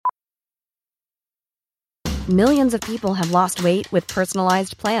Millions of people have lost weight with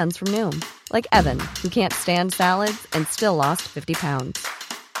personalized plans from Noom. Like Evan, who can't stand salads and still lost 50 pounds.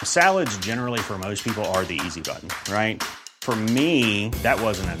 Salads generally for most people are the easy button, right? For me, that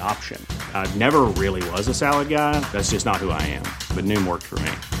wasn't an option. I never really was a salad guy. That's just not who I am. But Noom worked for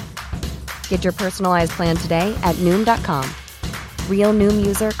me. Get your personalized plan today at Noom.com. Real Noom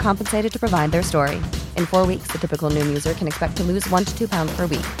user compensated to provide their story. In 4 weeks, the typical Noom user can expect to lose 1 to 2 pounds per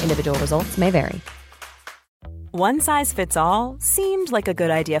week. Individual results may vary. One size fits all seemed like a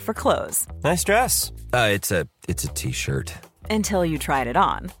good idea for clothes. Nice dress. It's a t-shirt. Until you tried it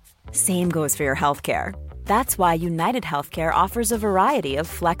on. Same goes for your healthcare. That's why United Healthcare offers a variety of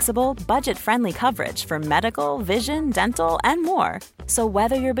flexible, budget-friendly coverage for medical, vision, dental, and more. So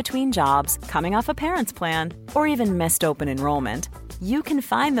whether you're between jobs, coming off a parent's plan, or even missed open enrollment, you can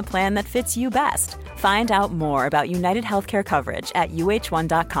find the plan that fits you best. Find out more about United Healthcare coverage at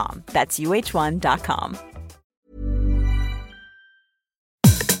uh1.com. That's uh1.com.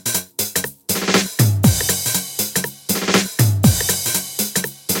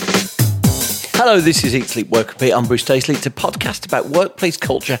 Hello, this is Eat, Sleep, Work, Repeat. I'm Bruce Daisley. It's a podcast about workplace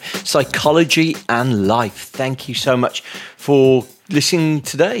culture, psychology and life. Thank you so much for listening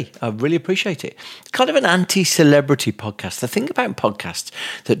today. I really appreciate it. It's kind of an anti-celebrity podcast. The thing about podcasts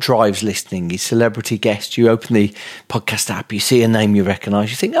that drives listening is celebrity guests. You open the podcast app, you see a name you recognise,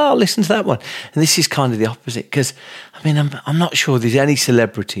 you think, oh, I'll listen to that one. And this is kind of the opposite because, I'm not sure there's any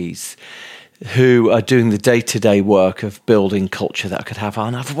celebrities who are doing the day-to-day work of building culture that I could have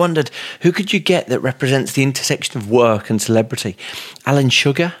on. I've wondered, who could you get that represents the intersection of work and celebrity? Alan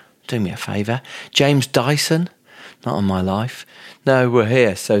Sugar, do me a favour. James Dyson, not on my life. No, we're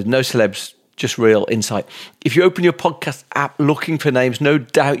here, so no celebs, just real insight. If you open your podcast app looking for names, no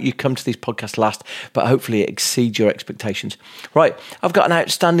doubt you come to these podcasts last, but hopefully it exceeds your expectations. Right, I've got an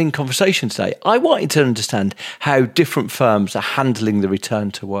outstanding conversation today. I wanted to understand how different firms are handling the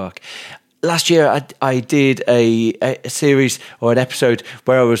return to work. Last year, I did a series or an episode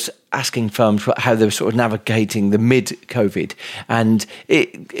where I was asking firms how they were sort of navigating the mid-COVID, and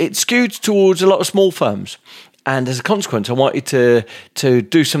it skewed towards a lot of small firms. And as a consequence, I wanted to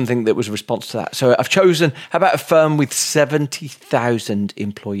do something that was a response to that. So I've chosen about a firm with 70,000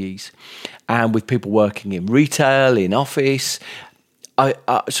 employees and with people working in retail, in office.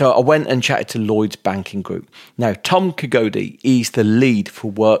 So I went and chatted to Lloyds Banking Group. Now, Tom Kagodi is the lead for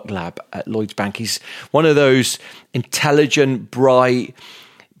Work Lab at Lloyds Bank. He's one of those intelligent, bright,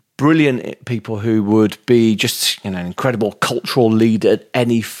 brilliant people who would be just an incredible cultural lead at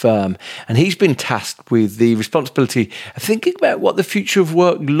any firm. And he's been tasked with the responsibility of thinking about what the future of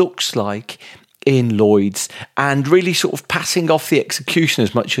work looks like in Lloyds and really sort of passing off the execution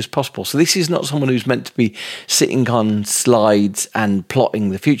as much as possible. So this is not someone who's meant to be sitting on slides and plotting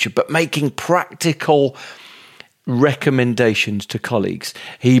the future, but making practical recommendations to colleagues.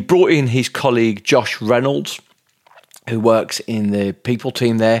 He brought in his colleague Josh Reynolds, who works in the people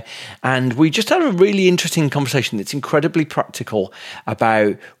team there. And we just had a really interesting conversation that's incredibly practical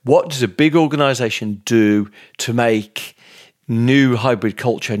about what does a big organisation do to make new hybrid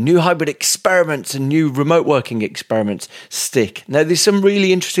culture, new hybrid experiments and new remote working experiments stick. Now, there's some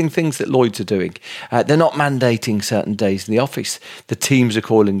really interesting things that Lloyds are doing. They're not mandating certain days in the office. The teams are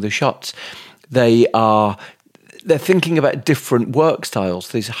calling the shots. They're thinking about different work styles.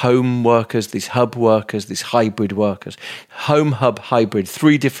 There's home workers, there's hub workers, there's hybrid workers. Home, hub, hybrid,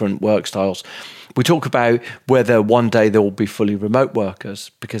 3 different work styles. We talk about whether one day there will be fully remote workers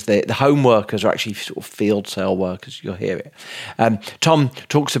because the home workers are actually sort of field sale workers. You'll hear it. Tom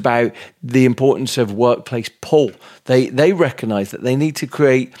talks about the importance of workplace pull. They recognise that they need to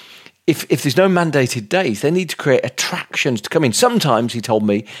create, if there's no mandated days, they need to create attractions to come in. Sometimes, he told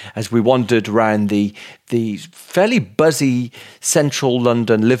me, as we wandered around the fairly buzzy central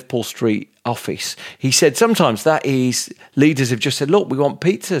London, Liverpool Street office, he said sometimes that is leaders have just said, look, we want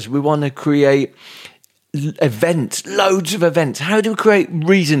pizzas, we want to create events, loads of events. How do we create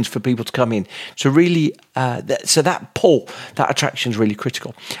reasons for people to come in? So really, so that pull, that attraction is really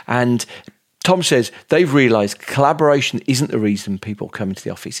critical. And Tom says they've realised collaboration isn't the reason people come into the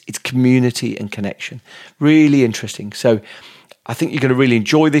office. It's community and connection. Really interesting. So I think you're going to really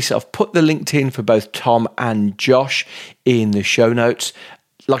enjoy this. I've put the LinkedIn for both Tom and Josh in the show notes.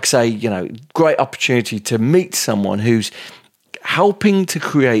 Like I say, great opportunity to meet someone who's helping to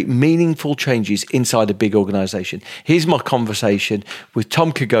create meaningful changes inside a big organisation. Here's my conversation with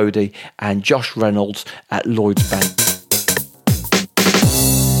Tom Kagodi and Josh Reynolds at Lloyds Bank.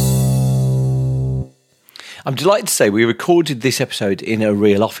 I'm delighted to say we recorded this episode in a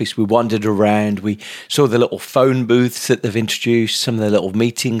real office. We wandered around, we saw the little phone booths that they've introduced, some of the little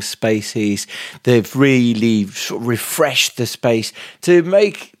meeting spaces. They've really sort of refreshed the space to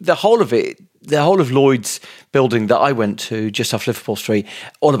make the whole of it, the whole of Lloyd's building that I went to just off Liverpool Street,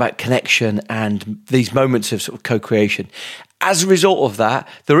 all about connection and these moments of sort of co-creation. As a result of that,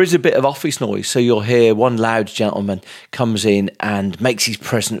 there is a bit of office noise. So you'll hear one loud gentleman comes in and makes his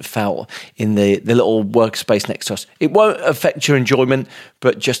presence felt in the little workspace next to us. It won't affect your enjoyment,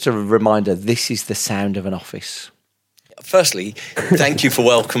 but just a reminder, this is the sound of an office. Firstly, thank you for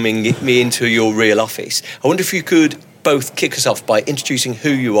welcoming me into your real office. I wonder if you could both kick us off by introducing who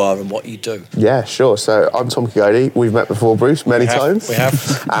you are and what you do. Yeah, sure. So I'm Tom Kigodi. We've met before, Bruce, many times. We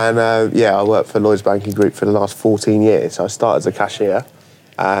have. And I work for Lloyds Banking Group for the last 14 years. So I started as a cashier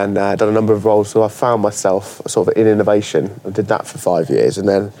and done a number of roles. So I found myself sort of in innovation. I did that for 5 years. And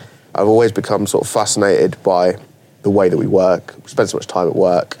then I've always become sort of fascinated by the way that we work. We spend so much time at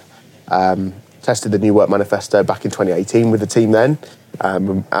work. Tested the New Work Manifesto back in 2018 with the team then.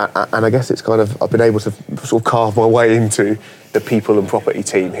 And I guess it's kind of, I've been able to sort of carve my way into the people and property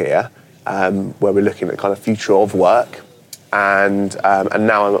team here, where we're looking at kind of future of work. And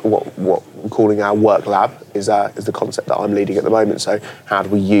now what I'm calling our work lab is the concept that I'm leading at the moment. So how do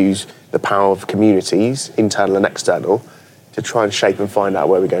we use the power of communities, internal and external, to try and shape and find out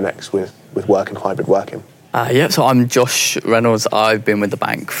where we go next with work and hybrid working? So I'm Josh Reynolds. I've been with the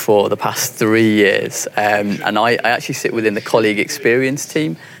bank for the past 3 years, and I actually sit within the colleague experience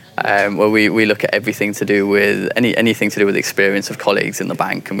team, where we look at everything to do with anything to do with the experience of colleagues in the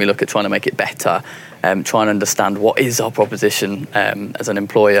bank, and we look at trying to make it better, trying to understand what is our proposition as an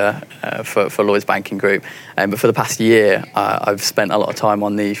employer for Lloyds Banking Group. But for the past year, I've spent a lot of time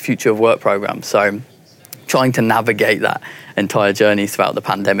on the Future of Work programme, so trying to navigate that entire journey throughout the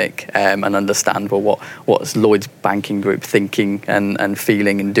pandemic, and understand what's Lloyds Banking Group thinking and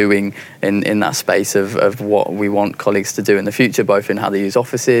feeling and doing in that space of what we want colleagues to do in the future, both in how they use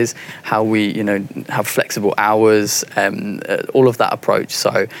offices, how we have flexible hours, all of that approach.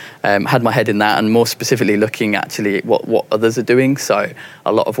 So had my head in that, and more specifically looking actually at what others are doing. So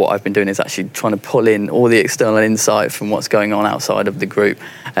a lot of what I've been doing is actually trying to pull in all the external insight from what's going on outside of the group,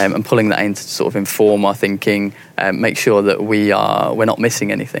 and pulling that in to sort of inform our thinking, make sure that we're not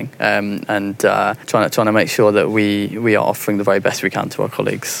missing anything, and trying to make sure that we are offering the very best we can to our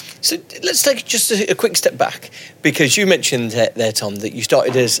colleagues. So let's take just a quick step back, because you mentioned there, Tom, that you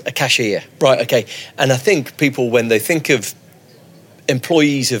started as a cashier, right? Okay, and I think people, when they think of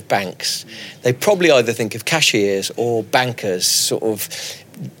employees of banks, they probably either think of cashiers or bankers, sort of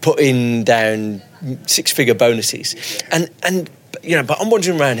putting down six-figure bonuses, and but I'm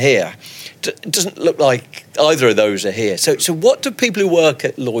wondering around here. It doesn't look like either of those are here. So what do people who work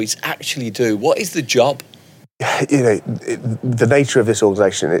at Lloyds actually do? What is the job? The nature of this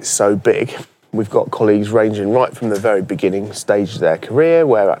organisation, it's so big. We've got colleagues ranging right from the very beginning stage of their career,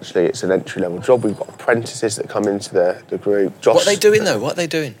 where actually it's an entry-level job. We've got apprentices that come into the group. Josh, what are they doing, though? What are they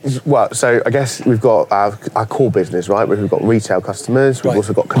doing? Well, so I guess we've got our core business, right? We've got retail customers. We've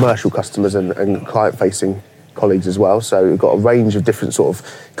also got commercial customers and client-facing colleagues as well. So we've got a range of different sort of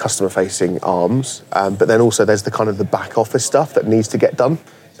customer-facing arms. But then also there's the kind of the back office stuff that needs to get done.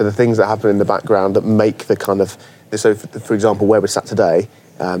 So the things that happen in the background that make the kind of... So, for example, where we're sat today,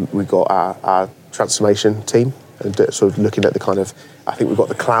 we've got our transformation team, and sort of looking at the kind of... I think we've got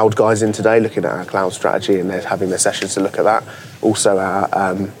the cloud guys in today looking at our cloud strategy, and they're having their sessions to look at that. Also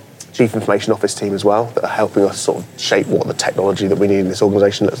our Chief Information Office team as well, that are helping us sort of shape what the technology that we need in this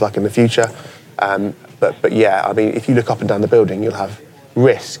organisation looks like in the future. But yeah, I mean, if you look up and down the building, you'll have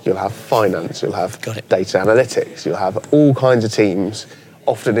risk, you'll have finance, you'll have data analytics, you'll have all kinds of teams,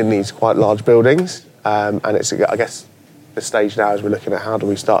 often in these quite large buildings. And it's, I guess, the stage now as we're looking at how do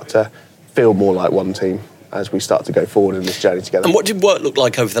we start to feel more like one team as we start to go forward in this journey together. And what did work look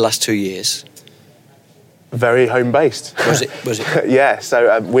like over the last 2 years? Very home-based. Was it? Yeah,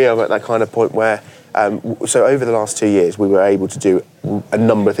 so we are at that kind of point where... so over the last 2 years, we were able to do a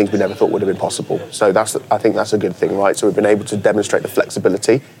number of things we never thought would have been possible. So I think that's a good thing, right? So we've been able to demonstrate the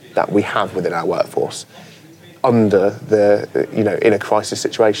flexibility that we have within our workforce under in a crisis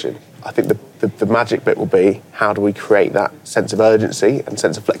situation. I think the magic bit will be, how do we create that sense of urgency and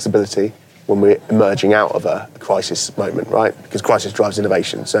sense of flexibility when we're emerging out of a crisis moment, right? Because crisis drives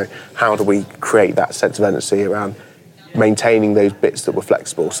innovation. So how do we create that sense of urgency around maintaining those bits that were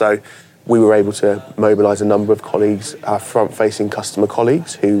flexible? So we were able to mobilise a number of colleagues, our front-facing customer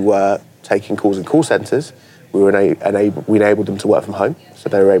colleagues, who were taking calls in call centres. We enabled them to work from home, so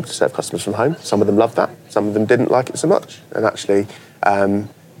they were able to serve customers from home. Some of them loved that, some of them didn't like it so much. And actually,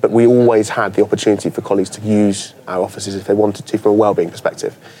 but we always had the opportunity for colleagues to use our offices if they wanted to from a wellbeing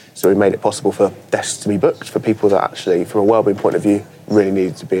perspective. So we made it possible for desks to be booked for people that actually, from a wellbeing point of view, really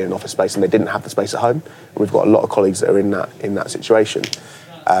needed to be in an office space and they didn't have the space at home. And we've got a lot of colleagues that are in that situation.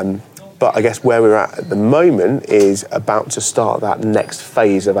 But I guess where we're at the moment is about to start that next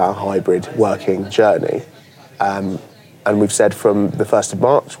phase of our hybrid working journey. And we've said from the 1st of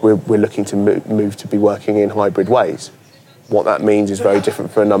March, we're looking to move to be working in hybrid ways. What that means is very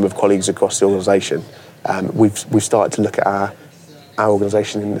different for a number of colleagues across the organisation. We've started to look at our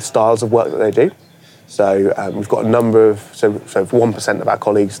organisation in the styles of work that they do. So we've got a number of, so for 1% of our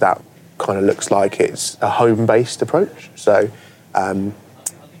colleagues, that kind of looks like it's a home-based approach. So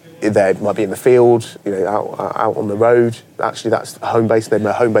they might be in the field, out on the road. Actually, that's home-based. They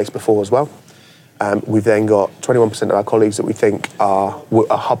were home-based before as well. We've then got 21% of our colleagues that we think are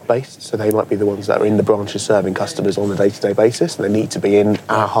hub-based, so they might be the ones that are in the branches serving customers on a day-to-day basis, and they need to be in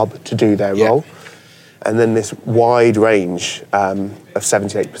our hub to do their role. And then this wide range of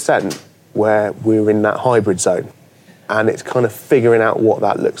 78% where we're in that hybrid zone, and it's kind of figuring out what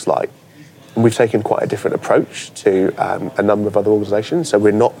that looks like. And we've taken quite a different approach to a number of other organisations, so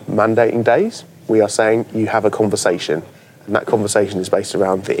we're not mandating days. We are saying you have a conversation, and that conversation is based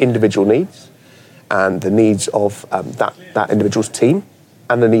around the individual needs and the needs of that individual's team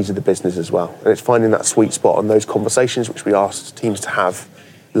and the needs of the business as well. And it's finding that sweet spot on those conversations, which we asked teams to have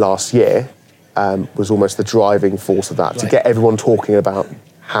last year, was almost the driving force of that, to get everyone talking about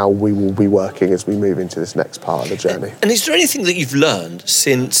how we will be working as we move into this next part of the journey. And is there anything that you've learned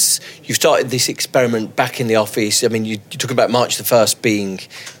since you started this experiment back in the office? I mean, you talk about March the 1st being,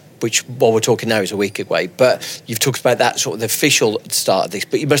 which while we're talking now is a week away, but you've talked about that sort of the official start of this,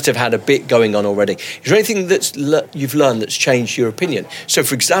 but you must have had a bit going on already. Is there anything that's you've learned that's changed your opinion? So,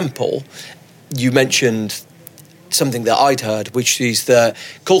 for example, you mentioned something that I'd heard, which is the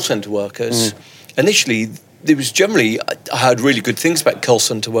call centre workers. Initially, there was generally, I heard really good things about call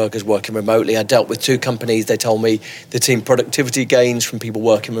centre workers working remotely. I dealt with 2 companies. They told me the team productivity gains from people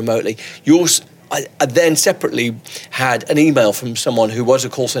working remotely. I then separately had an email from someone who was a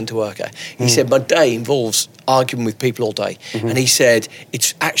call centre worker. He said, my day involves arguing with people all day. And he said,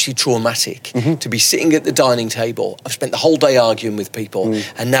 it's actually traumatic to be sitting at the dining table. I've spent the whole day arguing with people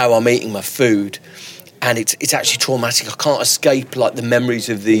and now I'm eating my food. And it's actually traumatic. I can't escape like the memories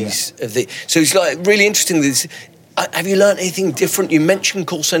of these. So it's like really interesting. Have you learned anything different? You mentioned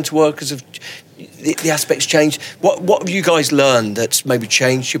call centre workers. Have the aspects changed? What have you guys learned that's maybe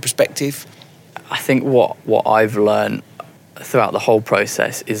changed your perspective? I think what I've learned throughout the whole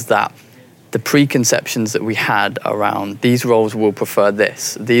process is that the preconceptions that we had around these roles will prefer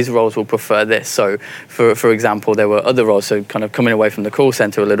this, these roles will prefer this. So, for example, there were other roles, so kind of coming away from the call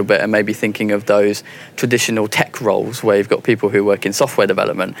centre a little bit and maybe thinking of those traditional tech roles where you've got people who work in software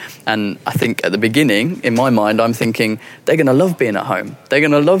development. And I think at the beginning, in my mind, I'm thinking they're going to love being at home. They're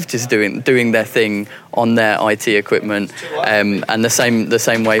going to love just doing their thing on their IT equipment. And the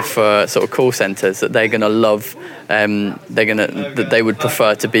same way for sort of call centres, that they're going to love. That they would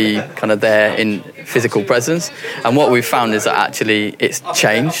prefer to be kind of there in physical presence. And what we've found is that actually it's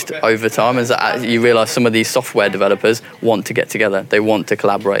changed over time, is that you realise some of these software developers want to get together, they want to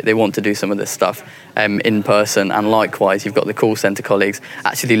collaborate, they want to do some of this stuff in person, and likewise you've got the call centre colleagues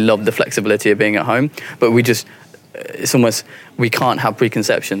actually love the flexibility of being at home, but it's almost, we can't have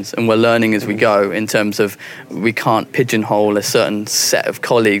preconceptions, and we're learning as we go in terms of we can't pigeonhole a certain set of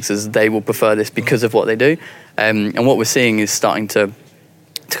colleagues as they will prefer this because of what they do. And what we're seeing is starting to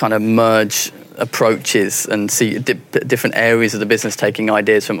kind of merge approaches and see different areas of the business taking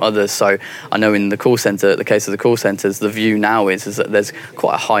ideas from others. So I know in the call centre, the case of the call centres, the view now is that there's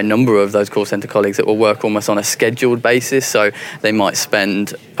quite a high number of those call centre colleagues that will work almost on a scheduled basis. So they might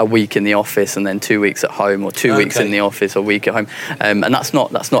spend a week in the office and then 2 weeks at home, or 2 weeks in the office or a week at home. And that's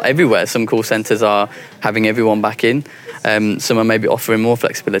not everywhere. Some call centres are having everyone back in. Some are maybe offering more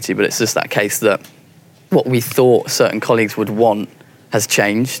flexibility, but it's just that case that what we thought certain colleagues would want has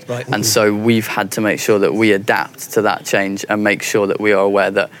changed, and so we've had to make sure that we adapt to that change and make sure that we are aware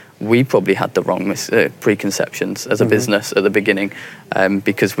that we probably had the wrong preconceptions as a business at the beginning,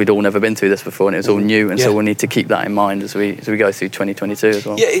 because we'd all never been through this before and it was all new, and so we'll need to keep that in mind as we go through 2022 as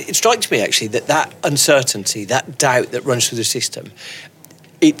well. Yeah, it strikes me actually that uncertainty, that doubt that runs through the system,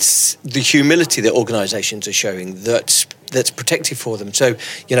 it's the humility that organisations are showing that's protective for them. So,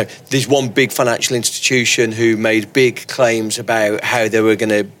 there's one big financial institution who made big claims about how they were going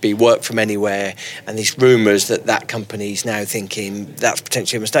to be work from anywhere, and these rumours that company's now thinking that's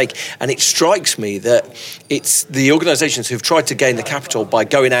potentially a mistake. And it strikes me that it's the organisations who've tried to gain the capital by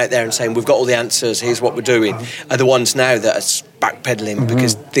going out there and saying, we've got all the answers, here's what we're doing, are the ones now that are backpedaling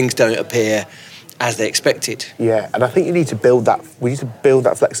because things don't appear as they expected. Yeah, and I think we need to build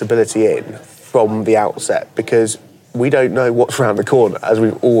that flexibility in from the outset, because we don't know what's around the corner, as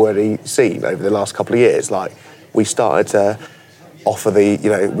we've already seen over the last couple of years. Like, we started to offer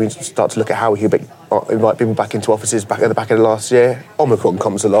we start to look at how we can invite people back into offices back at the back end of last year. Omicron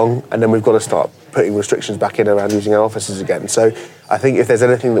comes along, and then we've got to start putting restrictions back in around using our offices again. So I think if there's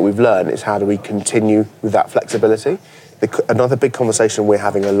anything that we've learned, it's how do we continue with that flexibility. Another big conversation we're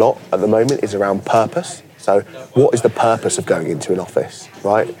having a lot at the moment is around purpose. So what is the purpose of going into an office,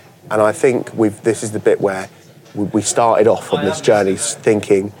 right? And I think this is the bit where we started off on this journey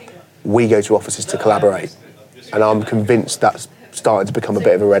thinking we go to offices to collaborate. And I'm convinced that's starting to become a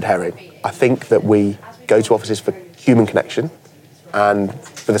bit of a red herring. I think that we go to offices for human connection and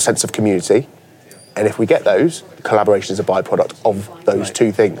for the sense of community. And if we get those, collaboration is a byproduct of those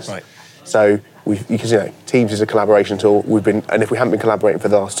two things. Right. So Teams is a collaboration tool. And if we haven't been collaborating for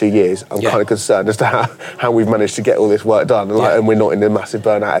the last 2 years, I'm kind of concerned as to how we've managed to get all this work done, and we're not in a massive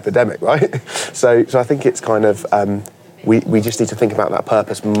burnout epidemic, right? So I think it's kind of we just need to think about that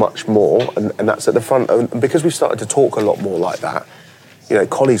purpose much more, and that's at the front. And because we've started to talk a lot more like that,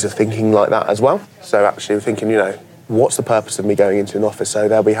 colleagues are thinking like that as well. So actually, we're thinking, what's the purpose of me going into an office? So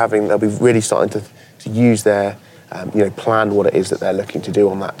they'll be really starting to use their plan what it is that they're looking to do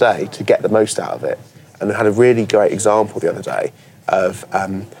on that day to get the most out of it. And I had a really great example the other day of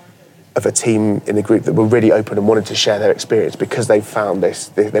a team in the group that were really open and wanted to share their experience because they've found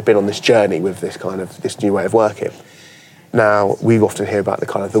they've been on this journey with this new way of working. Now, we often hear about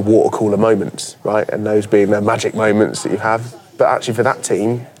the water cooler moments, right? And those being the magic moments that you have. But actually for that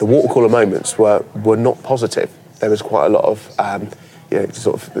team, the water cooler moments were not positive. There was quite a lot of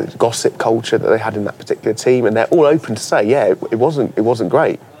sort of gossip culture that they had in that particular team, and they're all open to say, it wasn't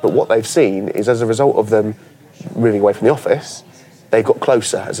great. But what they've seen is, as a result of them moving away from the office, they've got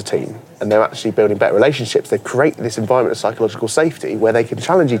closer as a team, and they're actually building better relationships. They've created this environment of psychological safety where they can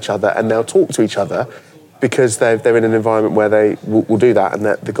challenge each other and they'll talk to each other because they're in an environment where they will do that, and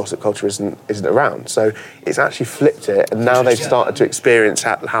that the gossip culture isn't around. So it's actually flipped it, and now they've started to experience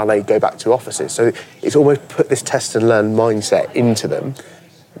how they go back to offices. So it's almost put this test and learn mindset into them,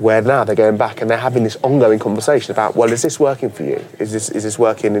 where now they're going back and they're having this ongoing conversation about, well, is this working for you? Is this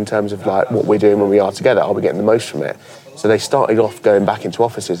working in terms of what we're doing when we are together? Are we getting the most from it? So they started off going back into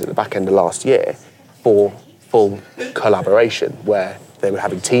offices at the back end of last year for full collaboration, where they were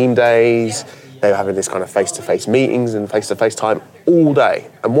having team days. They were having this kind of face-to-face meetings and face-to-face time all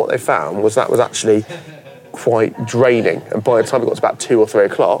day. And what they found was that was actually quite draining. And by the time it got to about 2 or 3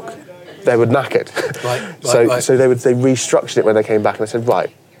 o'clock, they were knackered. Right. So they restructured it when they came back, and they said,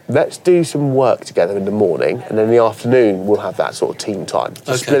 right, let's do some work together in the morning, and then in the afternoon we'll have that sort of team time.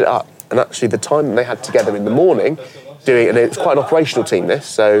 So split it up. And actually the time that they had together in the morning, and it was quite an operational team, this,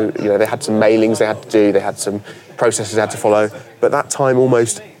 so they had some mailings they had to do, they had some processes they had to follow, but that time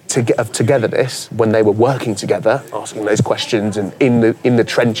almost of togetherness, when they were working together, asking those questions and in the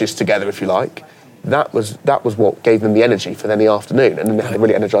trenches together, if you like, that was what gave them the energy for then the afternoon, and then they had a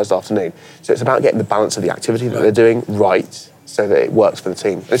really energised afternoon. So it's about getting the balance of the activity that they're doing right, so that it works for the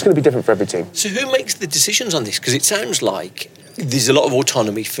team. And it's going to be different for every team. So who makes the decisions on this? Because it sounds like there's a lot of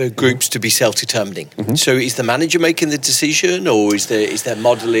autonomy for groups to be self-determining. Mm-hmm. So is the manager making the decision, or is there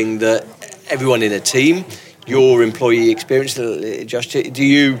modelling that everyone in a team? Your employee experience, Josh, is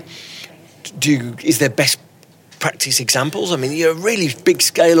there best practice examples? I mean, you're a really big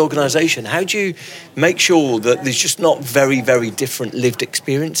scale organisation. How do you make sure that there's just not very, very different lived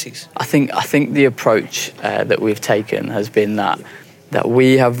experiences? I think the approach that we've taken has been that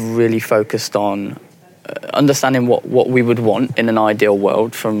we have really focused on understanding what we would want in an ideal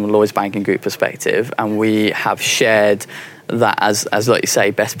world from Lloyds Banking Group perspective, and we have shared that as like you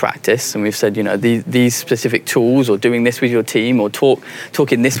say, best practice, and we've said, these specific tools, or doing this with your team, or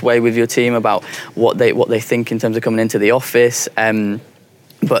talking this way with your team about what they think in terms of coming into the office.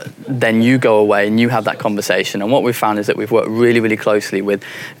 But then you go away and you have that conversation. And what we've found is that we've worked really, really closely with,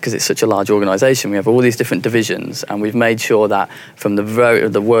 because it's such a large organisation, we have all these different divisions, and we've made sure that from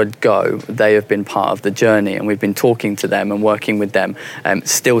the word go, they have been part of the journey, and we've been talking to them and working with them.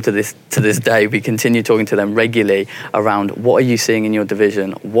 Still to this day, we continue talking to them regularly around what are you seeing in your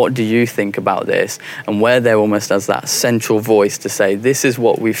division? What do you think about this? And where they're almost as that central voice to say, this is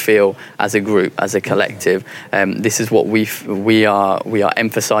what we feel as a group, as a collective. This is what we are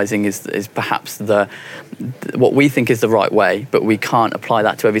emphasising is perhaps what we think is the right way, but we can't apply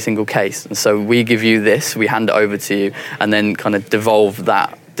that to every single case. And so we give you this, we hand it over to you, and then kind of devolve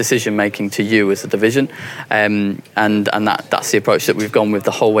that decision making to you as a division, and that's the approach that we've gone with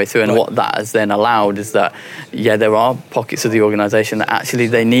the whole way through. And what that has then allowed is that there are pockets of the organisation that actually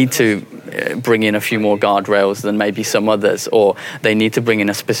they need to bring in a few more guardrails than maybe some others, or they need to bring in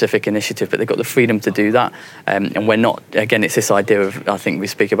a specific initiative, but they've got the freedom to do that. And we're not, again, it's this idea of, I think we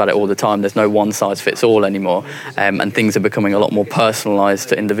speak about it all the time, there's no one size fits all anymore, and things are becoming a lot more personalised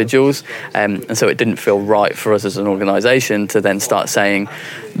to individuals, and so it didn't feel right for us as an organisation to then start saying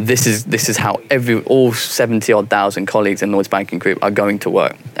this is how all 70,000 odd colleagues in Lloyds Banking Group are going to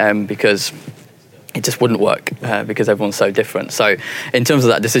work, because it just wouldn't work, because everyone's so different. So in terms of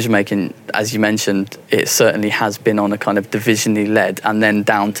that decision making, as you mentioned, it certainly has been on a kind of divisionally led, and then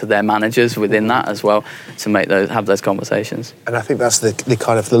down to their managers within that as well to have those conversations. And I think that's the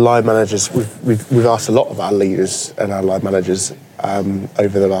kind of the line managers. We've asked a lot of our leaders and our line managers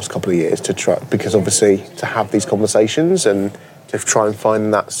over the last couple of years to try, because obviously to have these conversations and to try and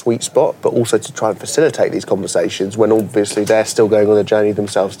find that sweet spot, but also to try and facilitate these conversations when obviously they're still going on a journey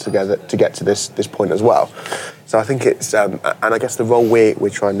themselves together to get to this point as well. So I think it's, and I guess the role we're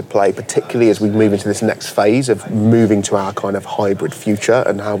trying to play, particularly as we move into this next phase of moving to our kind of hybrid future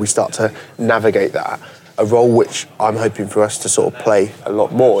and how we start to navigate that, a role which I'm hoping for us to sort of play a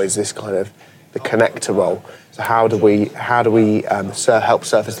lot more is this kind of the connector role. So how do we help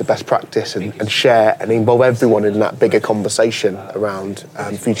surface the best practice and share and involve everyone in that bigger conversation around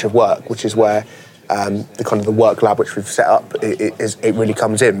future of work, which is where the kind of the work lab which we've set up it really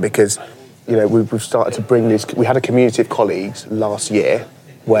comes in, because we've started to bring these. We had a community of colleagues last year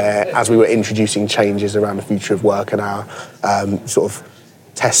where, as we were introducing changes around the future of work and our sort of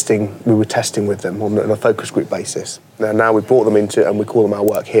testing, we were testing with them on a focus group basis. Now we've brought them into, and we call them our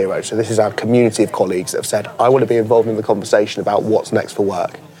work heroes. So this is our community of colleagues that have said, I want to be involved in the conversation about what's next for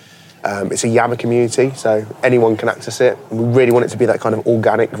work. It's a Yammer community, so anyone can access it. And we really want it to be that kind of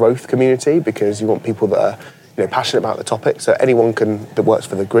organic growth community, because you want people that are passionate about the topic. So anyone that works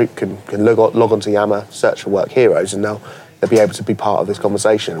for the group can log onto Yammer, search for work heroes, and they'll be able to be part of this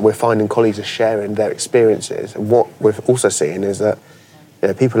conversation. We're finding colleagues are sharing their experiences. And what we're also seeing is that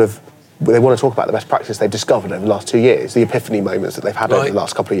people they want to talk about the best practice they've discovered over the last 2 years, the epiphany moments that they've had over the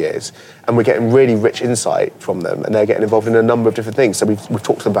last couple of years, and we're getting really rich insight from them, and they're getting involved in a number of different things. So we've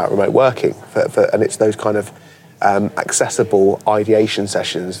talked to them about remote working, and it's those kind of accessible ideation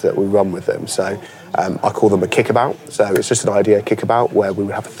sessions that we run with them. So I call them a kickabout. So it's just an idea kickabout where we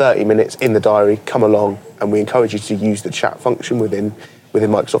would have 30 minutes in the diary, come along, and we encourage you to use the chat function within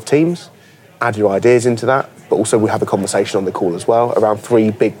Microsoft Teams, add your ideas into that, but also we have a conversation on the call as well around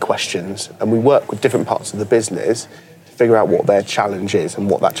 3 big questions, and we work with different parts of the business to figure out what their challenge is and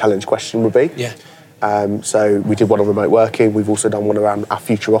what that challenge question would be. So we did one on remote working. We've also done one around our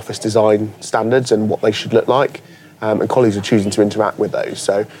future office design standards and what they should look like, and colleagues are choosing to interact with those.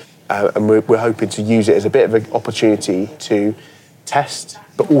 So and we're hoping to use it as a bit of an opportunity to test,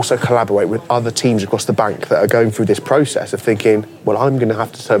 but also collaborate with other teams across the bank that are going through this process of thinking, well, I'm going to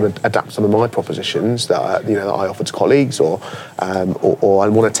have to adapt some of my propositions that I offer to colleagues, or I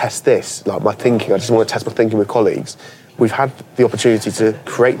want to test this, like my thinking. I just want to test my thinking with colleagues. We've had the opportunity to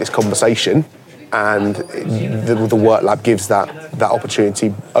create this conversation, and the work lab gives that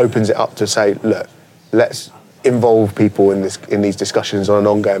opportunity, opens it up to say, look, let's involve people in these discussions on an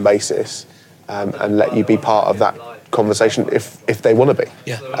ongoing basis, and let you be part of that conversation if they want to be.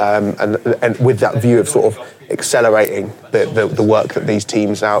 And with that view of sort of accelerating the work that these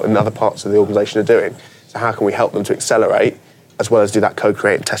teams out in other parts of the organisation are doing. So how can we help them to accelerate as well as do that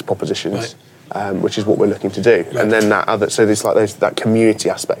co-create and test propositions, which is what we're looking to do. And then that community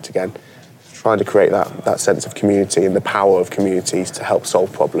aspect again, trying to create that sense of community and the power of communities to help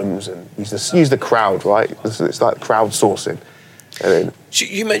solve problems and use the crowd, right? It's like crowdsourcing. So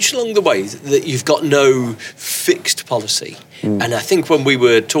you mentioned along the way that you've got no fixed policy. And I think when we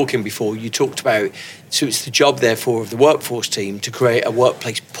were talking before, you talked about, so it's the job, therefore, of the workforce team to create a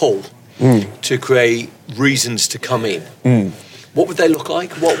workplace pull, to create reasons to come in. What would they look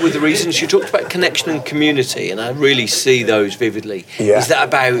like? What were the reasons? You talked about connection and community, and I really see those vividly. Yeah. Is that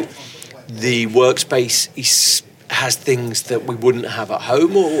about the workspace has things that we wouldn't have at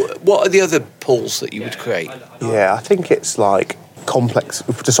home, or what are the other pulls that you would create? Yeah, I think it's like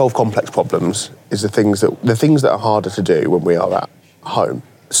to solve complex problems is the things that are harder to do when we are at home.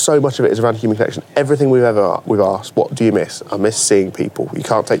 So much of it is around human connection. Everything we've asked, what do you miss? I miss seeing people. You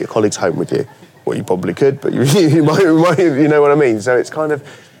can't take your colleagues home with you. Well, you probably could, but you might, you know what I mean? So it's kind of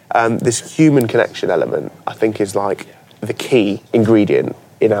this human connection element, I think, is like the key ingredient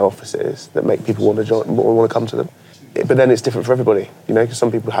in our offices that make people want to come to them. But then it's different for everybody, you know, because some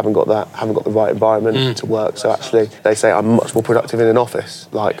people haven't got the right environment to work. So actually, they say I'm much more productive in an office.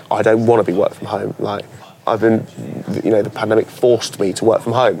 Like, I don't want to be work from home. Like, the pandemic forced me to work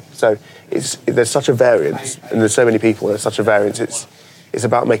from home. So there's such a variance, and there's so many people. There's such a variance. It's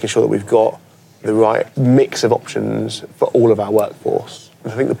about making sure that we've got the right mix of options for all of our workforce.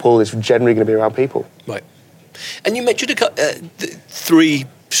 And I think the pull is generally going to be around people. Right. And you mentioned 3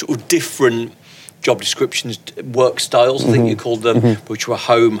 sort of different job descriptions, work styles, I think you called them, which were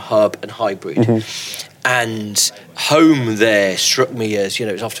home, hub, and hybrid. And home there struck me as,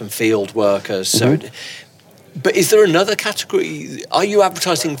 it's often field workers. So, but is there another category? Are you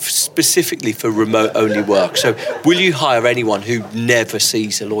advertising specifically for remote-only work? So will you hire anyone who never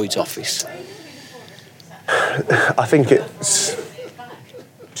sees a Lloyd's office? I think it's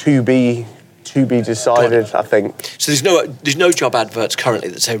to be decided, I think. So there's no job adverts currently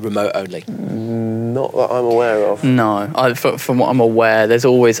that say remote only? Not that I'm aware of. No, from what I'm aware,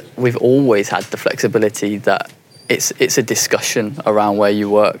 we've always had the flexibility that it's a discussion around where you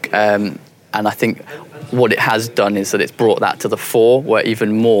work, and I think what it has done is that it's brought that to the fore, where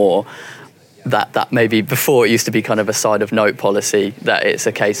even more that maybe before it used to be kind of a side of note policy, that it's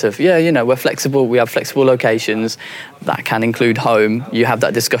a case of, we're flexible, we have flexible locations, that can include home. You have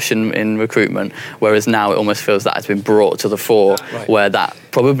that discussion in recruitment, whereas now it almost feels that has been brought to the fore, where that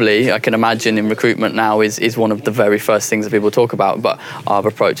probably, I can imagine in recruitment now is one of the very first things that people talk about, but our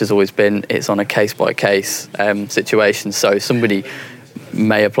approach has always been it's on a case-by-case situation. So somebody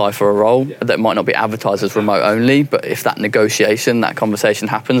may apply for a role that might not be advertised as remote only, but if that conversation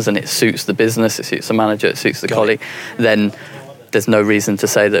happens and it suits the business, it suits the manager, it suits the colleague, then there's no reason to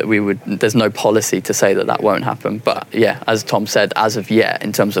say that there's no policy to say that won't happen. But yeah, as Tom said, as of yet,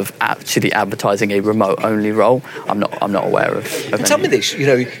 in terms of actually advertising a remote only role, I'm not aware of and tell me this,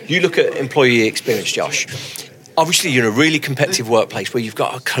 you look at employee experience, Josh. Obviously, you're in a really competitive workplace where you've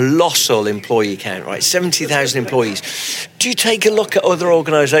got a colossal employee count, right? 70,000 employees. Do you take a look at other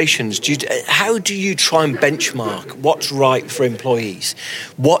organisations? How do you try and benchmark what's right for employees?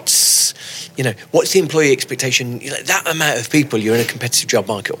 What's the employee expectation? That amount of people, you're in a competitive job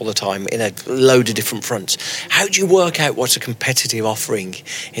market all the time in a load of different fronts. How do you work out what's a competitive offering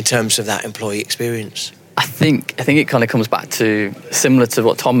in terms of that employee experience? I think it kind of comes back to similar to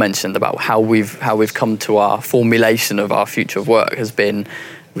what Tom mentioned about how we've come to our formulation of our future of work has been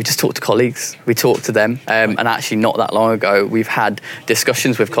we just talk to colleagues, we talk to them, and actually not that long ago we've had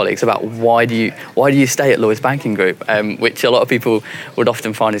discussions with colleagues about why do you stay at Lloyds Banking Group, which a lot of people would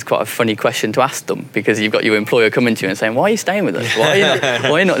often find is quite a funny question to ask them, because you've got your employer coming to you and saying, why are you staying with us? Why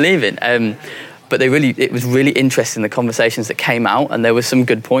are you not leaving? But it was really interesting, the conversations that came out, and there were some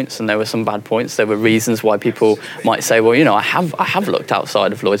good points and there were some bad points. There were reasons why people might say, well, I have looked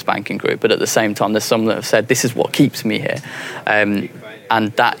outside of Lloyds Banking Group, but at the same time, there's some that have said, this is what keeps me here. And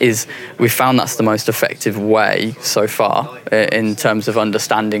we found that's the most effective way so far in terms of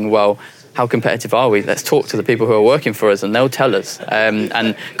understanding, well, how competitive are we? Let's talk to the people who are working for us and they'll tell us.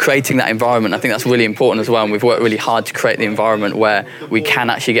 And creating that environment, I think that's really important as well. And we've worked really hard to create the environment where we can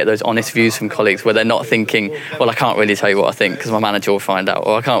actually get those honest views from colleagues, where they're not thinking, well, I can't really tell you what I think because my manager will find out,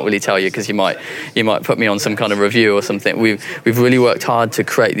 or I can't really tell you because you might put me on some kind of review or something. We've really worked hard to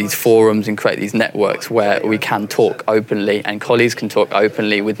create these forums and create these networks where we can talk openly and colleagues can talk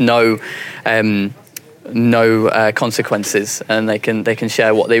openly with no consequences, and they can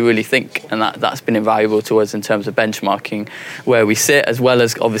share what they really think, and that's been invaluable to us in terms of benchmarking where we sit, as well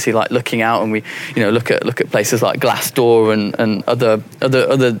as obviously like looking out, and we look at places like Glassdoor and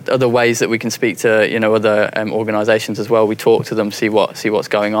other ways that we can speak to other organisations as well. We talk to them, see what's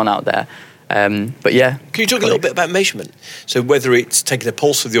going on out there. But yeah. Can you talk a little bit about measurement? So whether it's taking the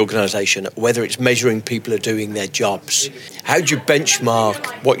pulse of the organisation, whether it's measuring people are doing their jobs, how do you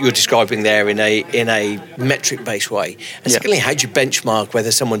benchmark what you're describing there in a metric-based way? And secondly, how do you benchmark whether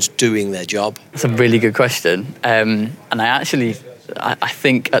someone's doing their job? That's a really good question. And I actually I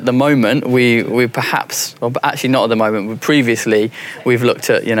think at the moment we perhaps, or actually not at the moment, previously we've looked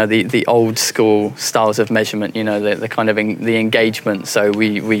at, you know, the old school styles of measurement, you know, the kind of the engagement. So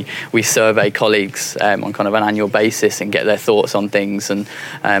we survey colleagues on kind of an annual basis and get their thoughts on things and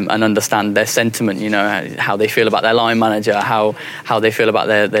understand their sentiment, you know, how they feel about their line manager, how they feel about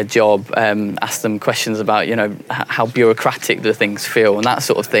their job, ask them questions about, you know, how bureaucratic the things feel and that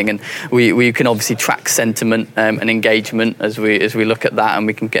sort of thing. And we can obviously track sentiment and engagement as we look at that, and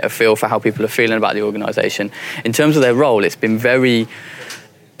we can get a feel for how people are feeling about the organisation. In terms of their role, it's been very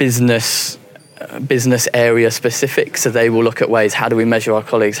business area specific, so they will look at ways, how do we measure our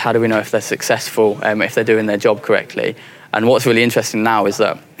colleagues, how do we know if they're successful, if they're doing their job correctly. And what's really interesting now is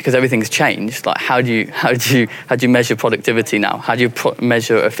that because everything's changed, like how do you measure productivity now? How do you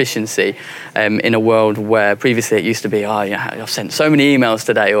measure efficiency in a world where previously it used to be, I've sent so many emails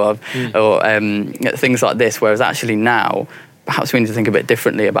today, or things like this. Whereas actually now, perhaps we need to think a bit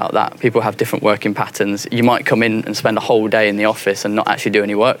differently about that. People have different working patterns. You might come in and spend a whole day in the office and not actually do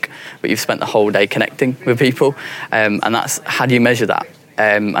any work, but you've spent the whole day connecting with people, and that's how do you measure that?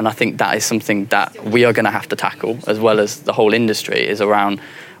 And I think that is something that we are going to have to tackle, as well as the whole industry, is around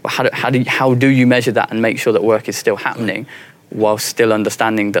how do you measure that and make sure that work is still happening, while still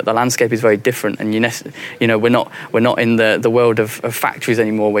understanding that the landscape is very different, and you know we're not in the world of factories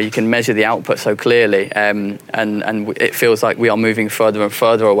anymore where you can measure the output so clearly, and it feels like we are moving further and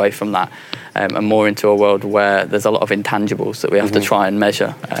further away from that, and more into a world where there's a lot of intangibles that we have to try and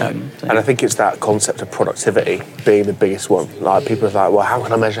measure. And I think it's that concept of productivity being the biggest one. Like, people are like, well, how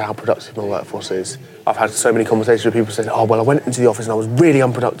can I measure how productive my workforce is? I've had so many conversations with people saying, oh, well, I went into the office and I was really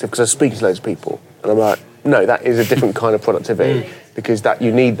unproductive because I was speaking to loads of people. And I'm like, no, that is a different kind of productivity, because that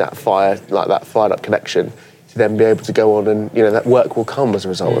you need that fired up connection to then be able to go on, and, you know, that work will come as a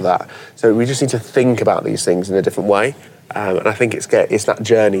result of that. So we just need to think about these things in a different way. And I think it's that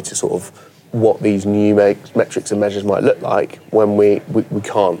journey to sort of what these new metrics and measures might look like when we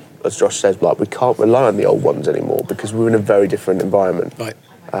can't, as Josh says, like, we can't rely on the old ones anymore, because we're in a very different environment. Right.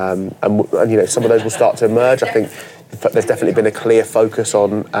 And you know, some of those will start to emerge. I think there's definitely been a clear focus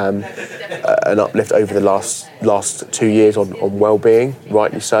on an uplift over the last 2 years on well-being,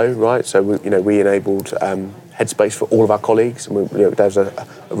 rightly so, right? So we enabled Headspace for all of our colleagues, and there's a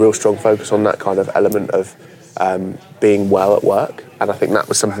real strong focus on that kind of element of being well at work. And I think that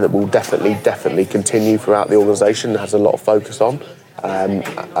was something that will definitely continue throughout the organisation. It has a lot of focus on, and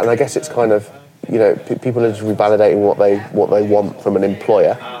I guess it's kind of, you know, people are just revalidating what they want from an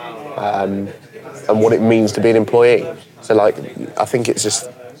employer, and what it means to be an employee. So, like, I think it's just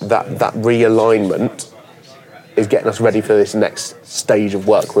that realignment is getting us ready for this next stage of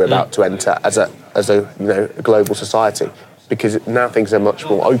work we're about to enter as a you know, a global society, because now things are much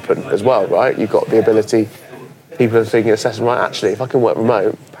more open as well, right? You've got the ability. People are thinking, assessing, right, actually, if I can work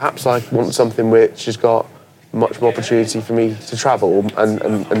remote, perhaps I want something which has got much more opportunity for me to travel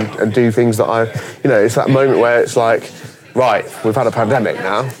and do things that I, you know, it's that moment where it's like, right, we've had a pandemic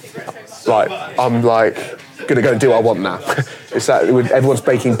now, like, I'm like going to go and do what I want now. It's that everyone's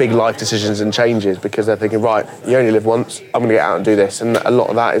making big life decisions and changes because they're thinking, right, you only live once, I'm going to get out and do this. And a lot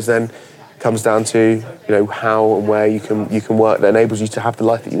of that is then comes down to, you know, how and where you can work that enables you to have the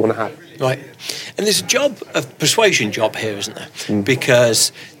life that you want to have. Right. And there's a persuasion job here, isn't there?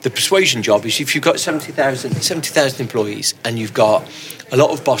 Because the persuasion job is, if you've got 70,000 employees and you've got a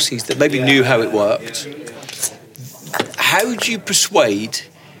lot of bosses that maybe knew how it worked, how do you persuade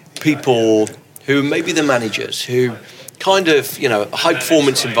people who may be the managers, who kind of, you know, a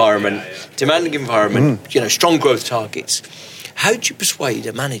high-performance environment, demanding environment, you know, strong growth targets, how do you persuade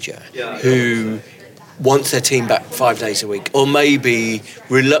a manager who wants their team back 5 days a week, or maybe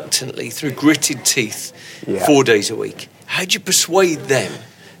reluctantly, through gritted teeth, 4 days a week? How do you persuade them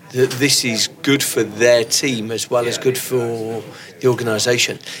that this is good for their team as well as good for the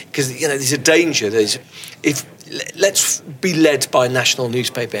organisation? Because, you know, there's a danger. Let's be led by national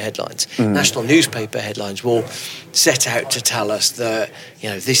newspaper headlines. National newspaper headlines will set out to tell us that, you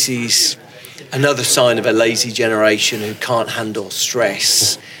know, this is another sign of a lazy generation who can't handle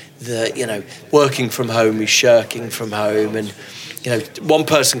stress. That, you know, working from home is shirking from home. And, you know, one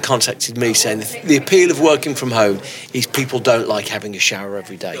person contacted me saying the appeal of working from home is people don't like having a shower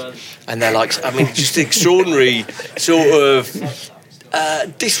every day. And they're like, I mean, just extraordinary sort of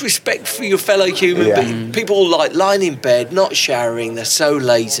disrespect for your fellow human being. People like lying in bed, not showering, they're so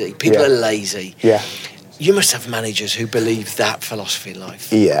lazy. People are lazy. Yeah. You must have managers who believe that philosophy in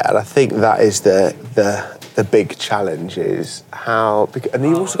life. Yeah, and I think that is the big challenge, is how. And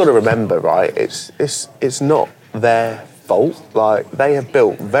you've also got to remember, right? It's not their default, like, they have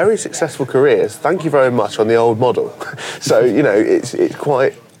built very successful careers, thank you very much, on the old model. So, you know, it's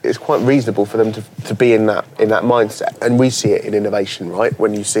quite reasonable for them to be in that mindset. And we see it in innovation, right?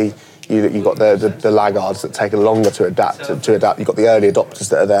 When you see you've got the laggards that take longer to adapt. You've got the early adopters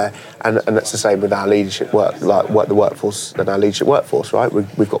that are there, and that's the same with our leadership the workforce and our leadership workforce, right?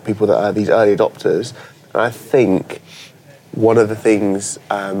 We've got people that are these early adopters, and I think one of the things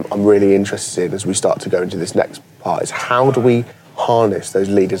I'm really interested in as we start to go into this next part is how do we harness those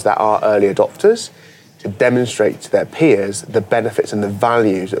leaders that are early adopters to demonstrate to their peers the benefits and the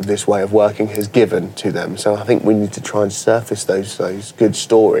values of this way of working has given to them. So I think we need to try and surface those good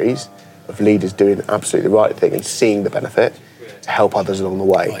stories of leaders doing absolutely the right thing and seeing the benefit to help others along the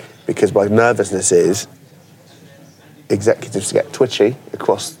way. Right. Because my nervousness is executives get twitchy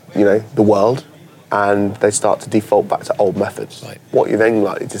across, you know, the world, and they start to default back to old methods. Right. What you're then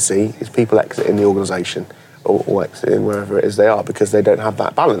likely to see is people exiting the organisation or exiting wherever it is they are because they don't have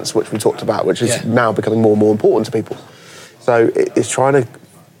that balance, which we talked about, which is now becoming more and more important to people. So it's trying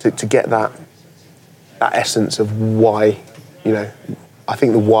to get that essence of why, you know, I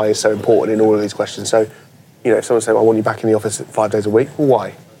think the why is so important in all of these questions. So, you know, if someone's saying, I want you back in the office 5 days a week, well,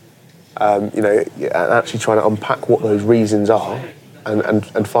 why? You know, and actually trying to unpack what those reasons are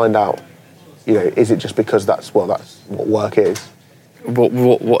and find out, you know, is it just because that's what work is?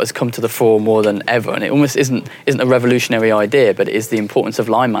 What has come to the fore more than ever, and it almost isn't a revolutionary idea, but it is the importance of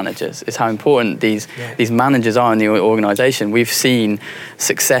line managers. It's how important these managers are in the organisation. We've seen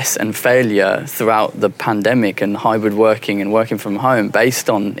success and failure throughout the pandemic and hybrid working and working from home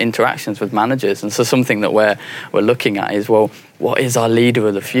based on interactions with managers. And so something that we're looking at is, well, what is our leader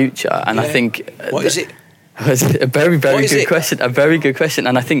of the future? And I think what is it? It's a very good question. A very good question,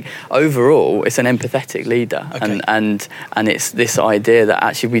 and I think overall it's an empathetic leader, and it's this idea that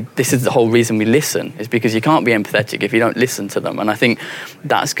actually this is the whole reason we listen, is because you can't be empathetic if you don't listen to them, and I think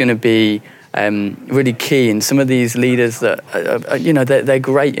that's going to be really key in some of these leaders that you know, they're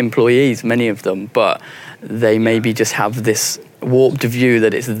great employees, many of them, but they maybe just have this warped view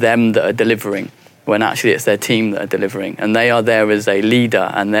that it's them that are delivering, when actually it's their team that are delivering, and they are there as a leader,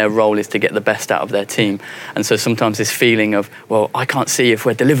 and their role is to get the best out of their team. And so sometimes this feeling of, well, I can't see if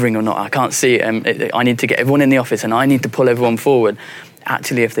we're delivering or not, I can't see it, I need to get everyone in the office and I need to pull everyone forward.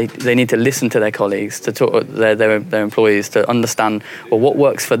 Actually, if they need to listen to their colleagues, to talk their employees, to understand, well, what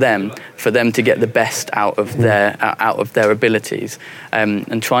works for them to get the best out of their abilities,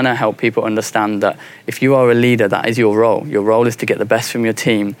 and trying to help people understand that if you are a leader, that is your role. Your role is to get the best from your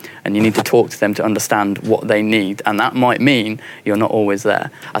team, and you need to talk to them to understand what they need, and that might mean you're not always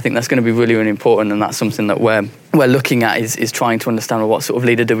there. I think that's going to be really, really important, and that's something that we're looking at is trying to understand, well, what sort of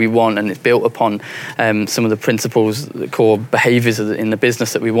leader do we want, and it's built upon some of the principles, the core behaviours in the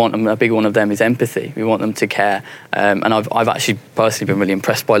business that we want, and a big one of them is empathy. We want them to care, and I've actually personally been really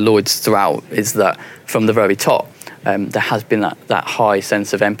impressed by Lloyds throughout, is that from the very top there has been that high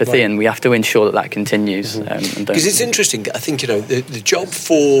sense of empathy, right. And we have to ensure that continues. Because it's interesting, I think, you know, the job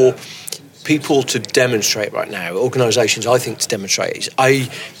for people to demonstrate right now, organisations, I think, to demonstrate is, I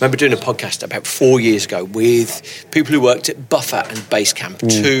remember doing a podcast about 4 years ago with people who worked at Buffer and Basecamp,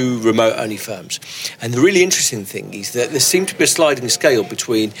 two remote-only firms. And the really interesting thing is that there seemed to be a sliding scale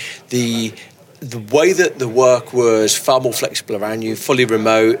between the way that the work was far more flexible around you, fully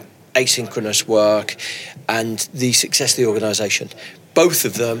remote, asynchronous work, and the success of the organisation. Both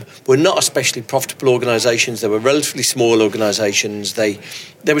of them were not especially profitable organisations. They were relatively small organisations. They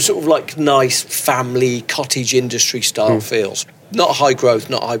were sort of like nice family, cottage industry style feels. Not high growth,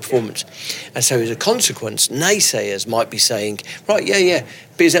 not high performance. And so as a consequence, naysayers might be saying, right,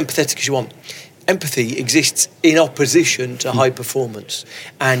 be as empathetic as you want. Empathy exists in opposition to high performance.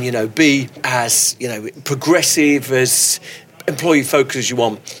 And, you know, be as, you know, progressive, as employee focused as you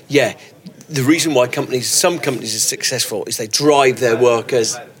want. Yeah. The reason why some companies are successful is they drive their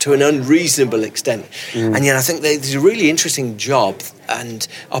workers to an unreasonable extent. And I think there's a really interesting job and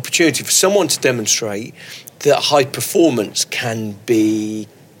opportunity for someone to demonstrate that high performance can be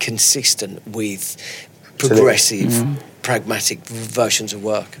consistent with progressive, pragmatic versions of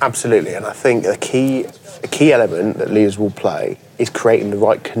work. Absolutely, and I think a key element that leaders will play is creating the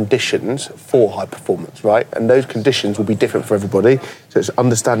right conditions for high performance, right? And those conditions will be different for everybody. So it's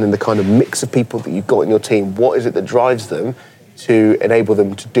understanding the kind of mix of people that you've got in your team. What is it that drives them to enable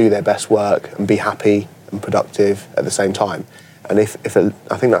them to do their best work and be happy and productive at the same time? And I think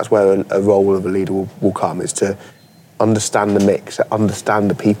that's where a role of a leader will come, is to understand the mix,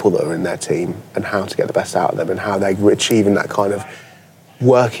 understand the people that are in their team and how to get the best out of them and how they're achieving that kind of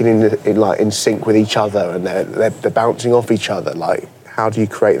working in sync with each other, and they're bouncing off each other. Like, how do you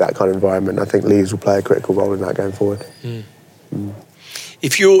create that kind of environment? I think leaders will play a critical role in that going forward.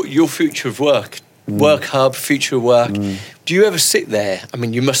 If your future of work, work hub, future of work, do you ever sit there? I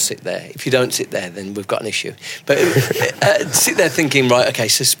mean, you must sit there. If you don't sit there, then we've got an issue. But sit there thinking, right, okay,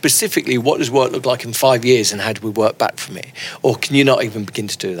 so specifically, what does work look like in 5 years and how do we work back from it? Or can you not even begin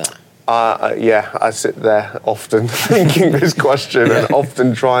to do that? Yeah, I sit there often thinking this question and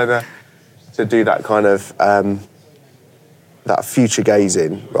often trying to do that kind of that future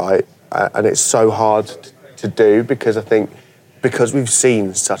gazing, right? And it's so hard to do because I think because we've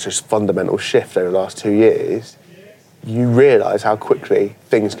seen such a fundamental shift over the last 2 years, you realise how quickly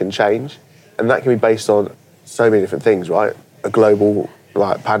things can change. And that can be based on so many different things, right? A global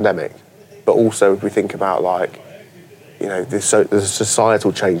pandemic, but also if we think about the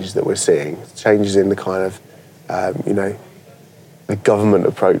societal changes that we're seeing, changes in the kind of, the government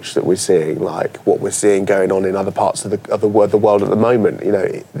approach that we're seeing, like what we're seeing going on in other parts of the world at the moment.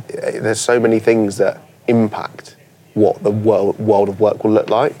 There's so many things that impact what the world of work will look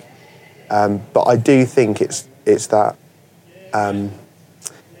like. But I do think it's that,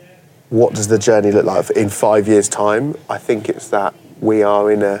 what does the journey look like in 5 years' time? I think it's that we are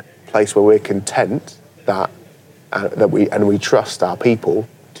in a place where we're content that we trust our people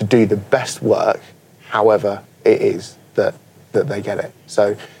to do the best work, however it is that they get it.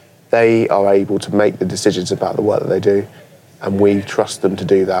 So they are able to make the decisions about the work that they do, and we trust them to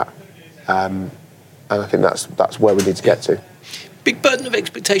do that. And I think that's where we need to get to. Big burden of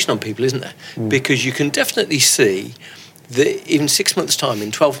expectation on people, isn't there? Because you can definitely see that in 6 months' time,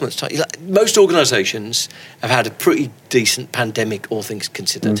 in 12 months' time, most organisations have had a pretty decent pandemic, all things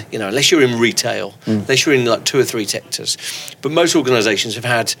considered. Unless you're in retail, unless you're in 2 or 3 sectors. But most organisations have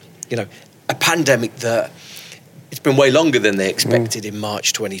had, a pandemic that it's been way longer than they expected in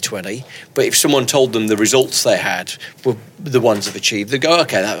March 2020. But if someone told them the results they had were the ones they've achieved, they'd go,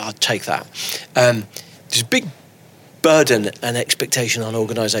 okay, I'll take that. There's a big burden and expectation on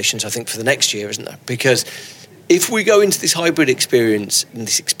organisations, I think, for the next year, isn't there? Because if we go into this hybrid experience and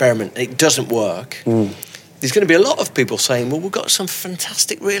this experiment and it doesn't work, there's going to be a lot of people saying, well, we've got some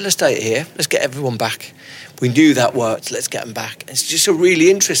fantastic real estate here. Let's get everyone back. We knew that worked. Let's get them back. It's just a really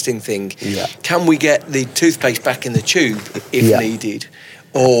interesting thing. Yeah. Can we get the toothpaste back in the tube if needed?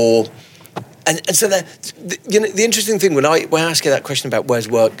 And so the interesting thing when I ask you that question about where's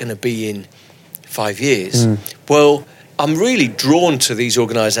work going to be in 5 years, well, I'm really drawn to these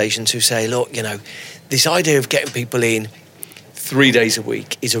organisations who say, look, this idea of getting people in 3 days a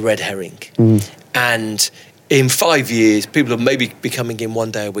week is a red herring. And in 5 years, people are maybe be coming in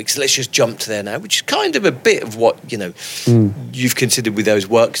 1 day a week. So let's just jump to there now, which is kind of a bit of what, you've considered with those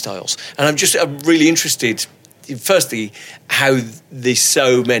work styles. And I'm really interested, firstly, how there's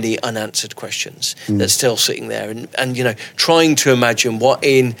so many unanswered questions that's still sitting there and trying to imagine what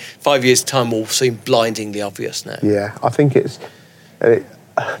in 5 years' time will seem blindingly obvious now. Yeah, I think it's...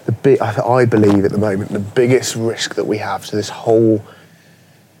 I believe at the moment the biggest risk that we have to this whole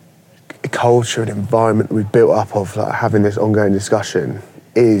culture and environment we've built up of having this ongoing discussion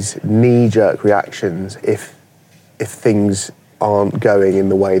is knee-jerk reactions if things aren't going in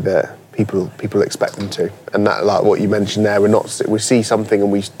the way that people expect them to. And that, like what you mentioned there, we see something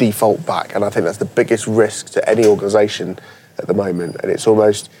and we default back, and I think that's the biggest risk to any organisation at the moment. And it's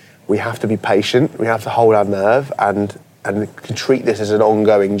almost, we have to be patient, we have to hold our nerve and can treat this as an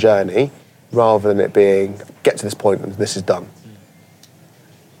ongoing journey rather than it being, get to this point and this is done.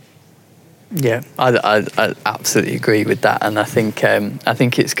 Yeah, I absolutely agree with that, and I think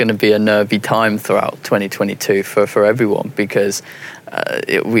it's going to be a nervy time throughout 2022 for everyone because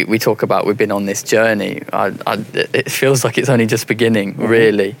we talk about we've been on this journey. It feels like it's only just beginning,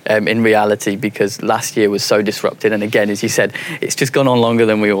 really, in reality, because last year was so disrupted, and again, as you said, it's just gone on longer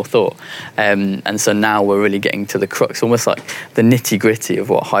than we all thought, and so now we're really getting to the crux, almost like the nitty-gritty of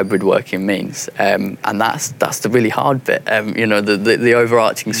what hybrid working means, and that's the really hard bit. The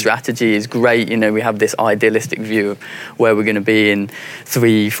overarching strategy is great. We have this idealistic view of where we're going to be in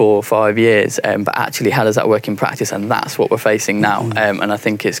 3, 4, 5 years, but actually, how does that work in practice? And that's what we're facing now. And I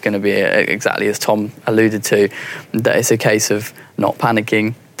think it's going to be exactly as Tom alluded to, that it's a case of not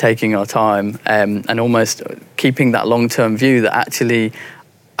panicking, taking our time, and almost keeping that long-term view that actually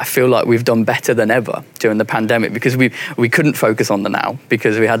I feel like we've done better than ever during the pandemic because we couldn't focus on the now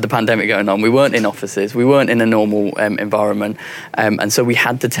because we had the pandemic going on. We weren't in offices. We weren't in a normal environment. And so we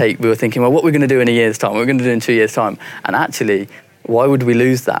were thinking, well, what are we going to do in a year's time? What are we going to do in 2 years' time? And actually, why would we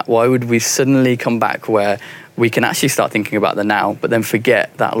lose that? Why would we suddenly come back where we can actually start thinking about the now, but then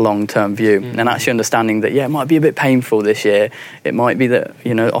forget that long-term view and actually understanding that, it might be a bit painful this year. It might be that,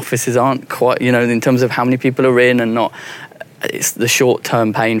 offices aren't quite, in terms of how many people are in and not. it's the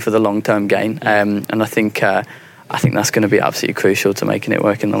short-term pain for the long-term gain, and I think that's going to be absolutely crucial to making it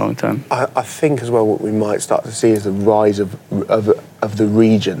work in the long term. I think as well what we might start to see is the rise of the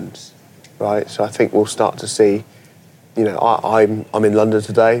regions, right? So I think we'll start to see, you know, I'm in London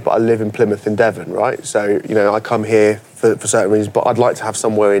today, but I live in Plymouth in Devon, right? So, you know, I come here for certain reasons, but I'd like to have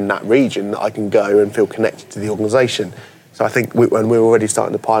somewhere in that region that I can go and feel connected to the organisation. So I think when we're already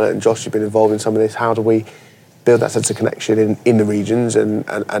starting to pilot, and Josh, you've been involved in some of this, how do we build that sense of connection in the regions, and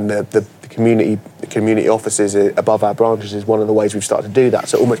the community offices above our branches is one of the ways we've started to do that.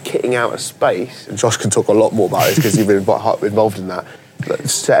 So almost kitting out a space, and Josh can talk a lot more about this because you've been involved in that,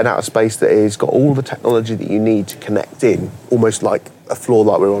 setting out a space that has got all the technology that you need to connect in, almost like a floor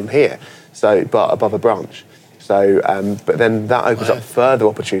like we're on here, so but above a branch. So, but then that opens up further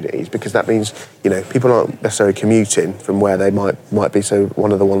opportunities, because that means, you know, people aren't necessarily commuting from where they might be. So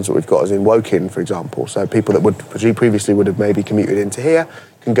one of the ones that we've got is in Woking, for example. So people that would previously would have maybe commuted into here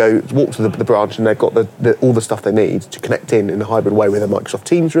can go walk to the branch, and they've got all the stuff they need to connect in a hybrid way with a Microsoft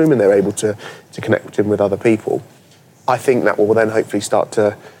Teams room, and they're able to connect in with other people. I think that will then hopefully start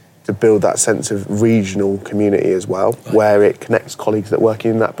to build that sense of regional community as well, where it connects colleagues that work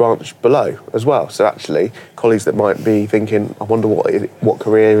in that branch below as well. So actually, colleagues that might be thinking, I wonder what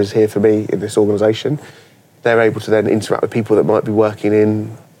career is here for me in this organisation, they're able to then interact with people that might be working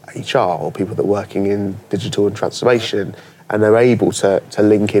in HR or people that are working in digital and transformation, and they're able to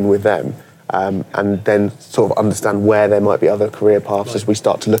link in with them and then sort of understand where there might be other career paths as we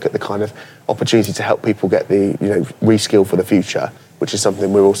start to look at the kind of opportunity to help people get the, you know, reskill for the future, which is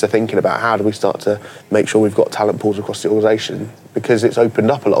something we're also thinking about. How do we start to make sure we've got talent pools across the organisation? Because it's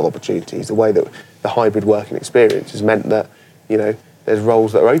opened up a lot of opportunities. The way that the hybrid working experience has meant that, you know, there's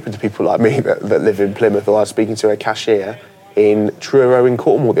roles that are open to people like me that live in Plymouth. Or I was speaking to a cashier in Truro in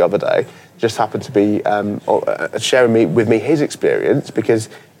Cornwall the other day, just happened to be sharing with me his experience, because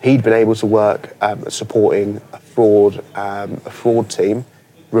he'd been able to work supporting a fraud team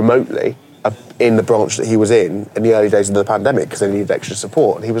remotely in the branch that he was in the early days of the pandemic, because they needed extra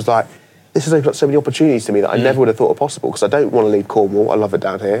support. And he was like, this has opened up so many opportunities to me that I never would have thought are possible, because I don't want to leave Cornwall. I love it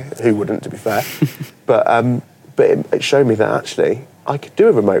down here. Who wouldn't, to be fair? But it showed me that actually I could do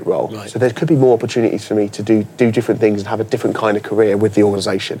a remote role. Right. So there could be more opportunities for me to do different things and have a different kind of career with the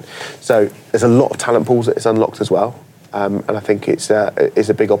organisation. So there's a lot of talent pools that it's unlocked as well. And I think it's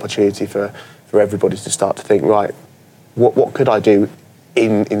a big opportunity for everybody to start to think, right, what could I do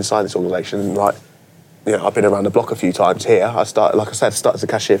inside this organisation? Like, you know, I've been around the block a few times here. I started as a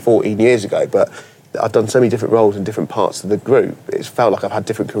cashier 14 years ago, but I've done so many different roles in different parts of the group. It's felt like I've had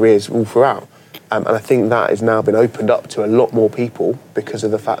different careers all throughout. And I think that has now been opened up to a lot more people because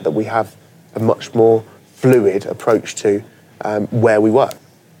of the fact that we have a much more fluid approach to where we work.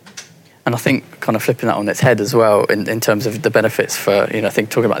 And I think kind of flipping that on its head as well in terms of the benefits for, you know, I think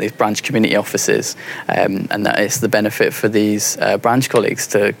talking about these branch community offices, and that it's the benefit for these branch colleagues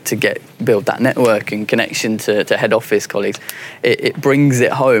to build that network and connection to head office colleagues. It brings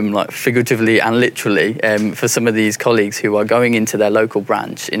it home, like figuratively and literally, for some of these colleagues who are going into their local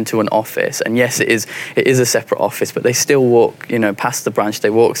branch, into an office. And yes, it is a separate office, but they still walk, you know, past the branch. They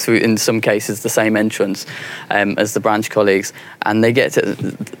walk through, in some cases, the same entrance as the branch colleagues, and they get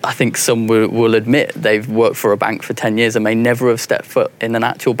to, I think some will admit they've worked for a bank for 10 years and may never have stepped foot in an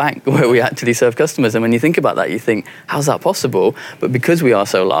actual bank where we actually serve customers. And when you think about that, you think, how's that possible? But because we are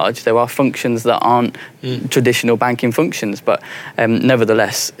so large, there are functions that aren't traditional banking functions. But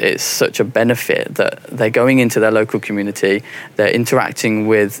nevertheless, it's such a benefit that they're going into their local community, they're interacting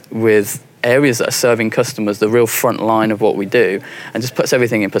with areas that are serving customers, the real front line of what we do, and just puts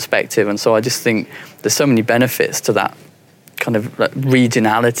everything in perspective. And so I just think there's so many benefits to that kind of like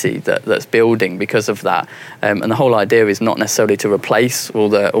regionality that's building because of that, and the whole idea is not necessarily to replace all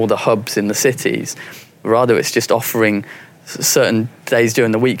the hubs in the cities. Rather, it's just offering certain days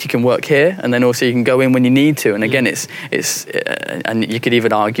during the week you can work here, and then also you can go in when you need to. And again, it's and you could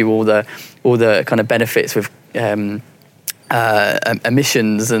even argue all the kind of benefits with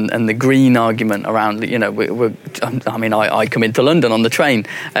emissions and the green argument around, you know, I come into London on the train.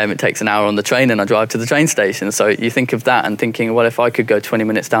 It takes an hour on the train and I drive to the train station. So you think of that and thinking, well, if I could go 20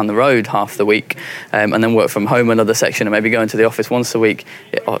 minutes down the road half the week and then work from home another section and maybe go into the office once a week,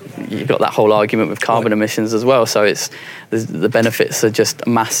 you've got that whole argument with carbon emissions as well. So the benefits are just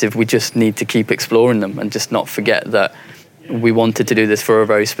massive. We just need to keep exploring them and just not forget that we wanted to do this for a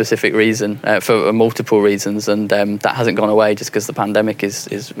very specific reason, for multiple reasons, and that hasn't gone away just because the pandemic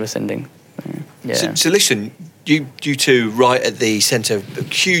is rescinding. Yeah. So listen, you two right at the centre, a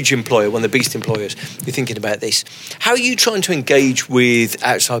huge employer, one of the beast employers, you're thinking about this. How are you trying to engage with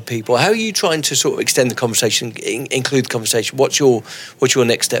outside people? How are you trying to sort of extend the conversation, include the conversation? What's your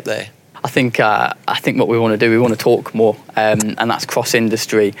next step there? I think what we want to do, we want to talk more, and that's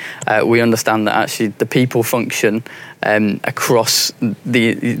cross-industry. We understand that actually the people function across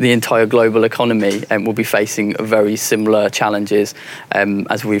the entire global economy will be facing very similar challenges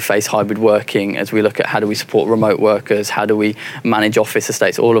as we face hybrid working, as we look at how do we support remote workers, how do we manage office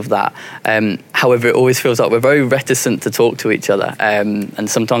estates, all of that. However, it always feels like we're very reticent to talk to each other, and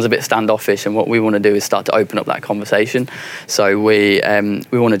sometimes a bit standoffish, and what we want to do is start to open up that conversation. So we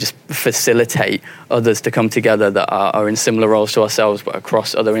want to just facilitate others to come together that are in similar roles to ourselves but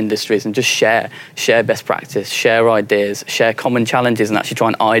across other industries, and just share best practice, share ideas, share common challenges, and actually try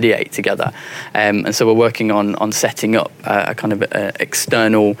and ideate together. And so we're working on setting up a kind of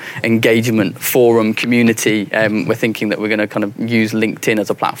external engagement forum community. We're thinking that we're going to kind of use LinkedIn as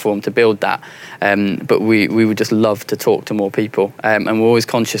a platform to build that, but we would just love to talk to more people, and we're always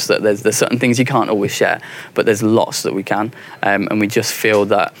conscious that there's certain things you can't always share, but there's lots that we can, and we just feel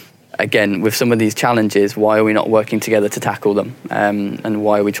that, again, with some of these challenges, why are we not working together to tackle them? And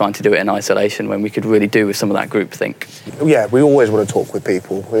why are we trying to do it in isolation when we could really do with some of that groupthink? Yeah, we always want to talk with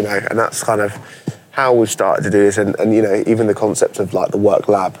people, and that's kind of how we've started to do this. And even the concept of like the work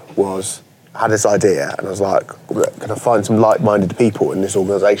lab I had this idea, and I was like, can I find some like-minded people in this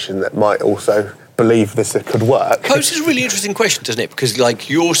organisation that might also believe this could work? Poses a really interesting question, doesn't it? Because like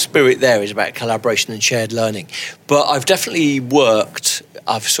your spirit there is about collaboration and shared learning. But I've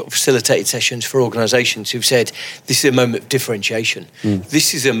sort of facilitated sessions for organisations who've said this is a moment of differentiation.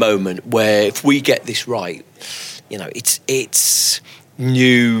 This is a moment where if we get this right, it's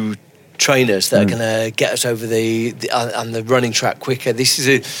new trainers that are going to get us over on the running track quicker. This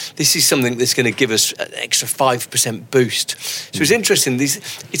is something that's going to give us an extra 5% boost. So it's interesting.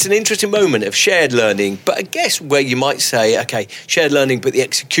 It's an interesting moment of shared learning, but I guess where you might say, okay, shared learning, but the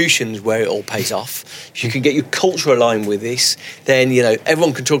execution's where it all pays off. If you can get your culture aligned with this, then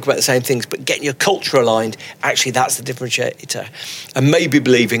everyone can talk about the same things, but getting your culture aligned, actually that's the differentiator. And maybe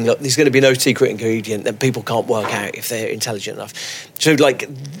believing that there's going to be no secret ingredient that people can't work out if they're intelligent enough. So like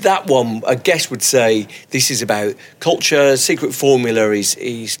that one, I guess, would say this is about culture. Secret formula is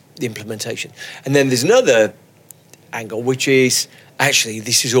the implementation. And then there's another angle, which is actually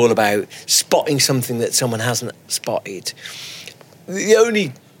this is all about spotting something that someone hasn't spotted. The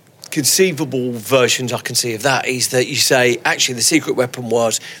only conceivable versions I can see of that is that you say, actually, the secret weapon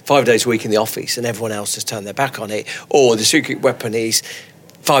was 5 days a week in the office and everyone else has turned their back on it. Or the secret weapon is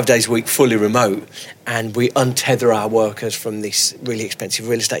 5 days a week fully remote, and we untether our workers from this really expensive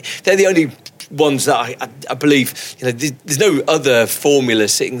real estate. They're the only ones that I believe, there's no other formula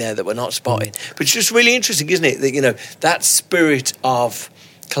sitting there that we're not spotting. But it's just really interesting, isn't it, that, that spirit of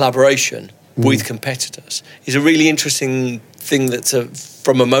collaboration with competitors is a really interesting thing that's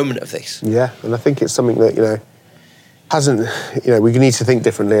from a moment of this. Yeah, and I think it's something that, we need to think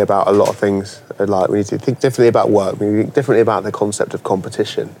differently about a lot of things. Like, we need to think differently about work. We need to think differently about the concept of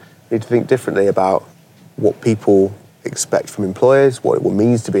competition. We need to think differently about what people expect from employers, what it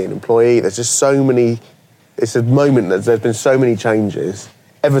means to be an employee. There's just so many. It's a moment that there's been so many changes.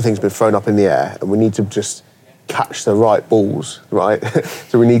 Everything's been thrown up in the air, and we need to just catch the right balls, right?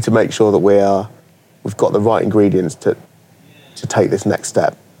 So we need to make sure that we've got the right ingredients to take this next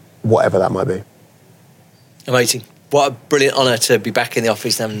step, whatever that might be. Amazing. What a brilliant honour to be back in the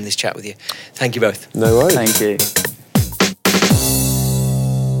office and having this chat with you. Thank you both. No worries. Thank you.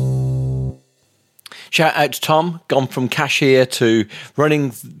 Shout out to Tom, gone from cashier to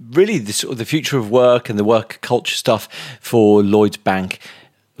running really the future of work and the work culture stuff for Lloyds Bank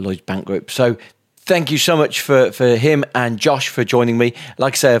Group. So thank you so much for him and Josh for joining me.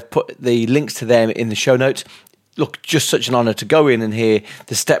 Like I say, I've put the links to them in the show notes. Look, just such an honour to go in and hear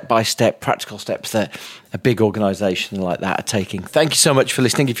the step-by-step practical steps that a big organisation like that are taking. Thank you so much for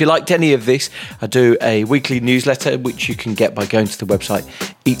listening. If you liked any of this, I do a weekly newsletter, which you can get by going to the website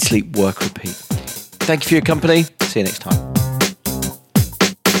Eat, Sleep, Work, Repeat. Thank you for your company. See you next time.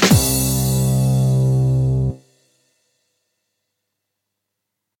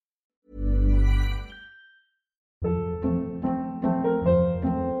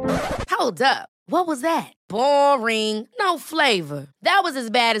 Hold up. What was that? Boring. No flavor. That was as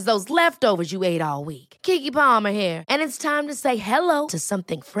bad as those leftovers you ate all week. Keke Palmer here. And it's time to say hello to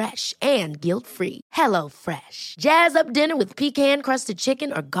something fresh and guilt-free. Hello Fresh. Jazz up dinner with pecan-crusted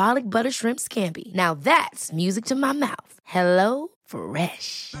chicken or garlic butter shrimp scampi. Now that's music to my mouth. Hello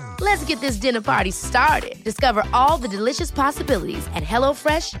Fresh. Let's get this dinner party started. Discover all the delicious possibilities at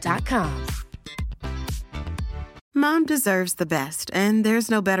HelloFresh.com. Mom deserves the best, and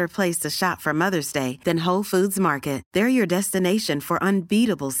there's no better place to shop for Mother's Day than Whole Foods Market. They're your destination for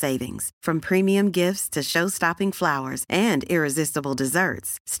unbeatable savings, from premium gifts to show-stopping flowers and irresistible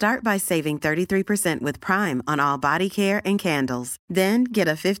desserts. Start by saving 33% with Prime on all body care and candles. Then get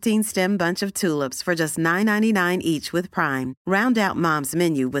a 15-stem bunch of tulips for just $9.99 each with Prime. Round out Mom's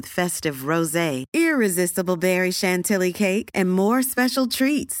menu with festive rosé, irresistible berry chantilly cake, and more special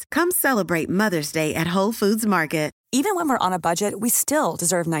treats. Come celebrate Mother's Day at Whole Foods Market. Even when we're on a budget, we still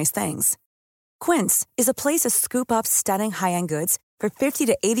deserve nice things. Quince is a place to scoop up stunning high-end goods for 50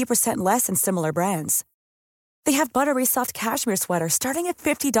 to 80% less than similar brands. They have buttery soft cashmere sweaters starting at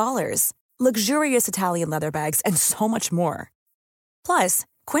 $50, luxurious Italian leather bags, and so much more. Plus,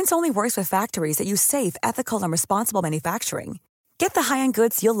 Quince only works with factories that use safe, ethical, and responsible manufacturing. Get the high-end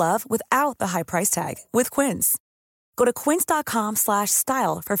goods you'll love without the high price tag with Quince. Go to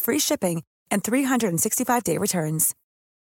quince.com/style for free shipping and 365-day returns.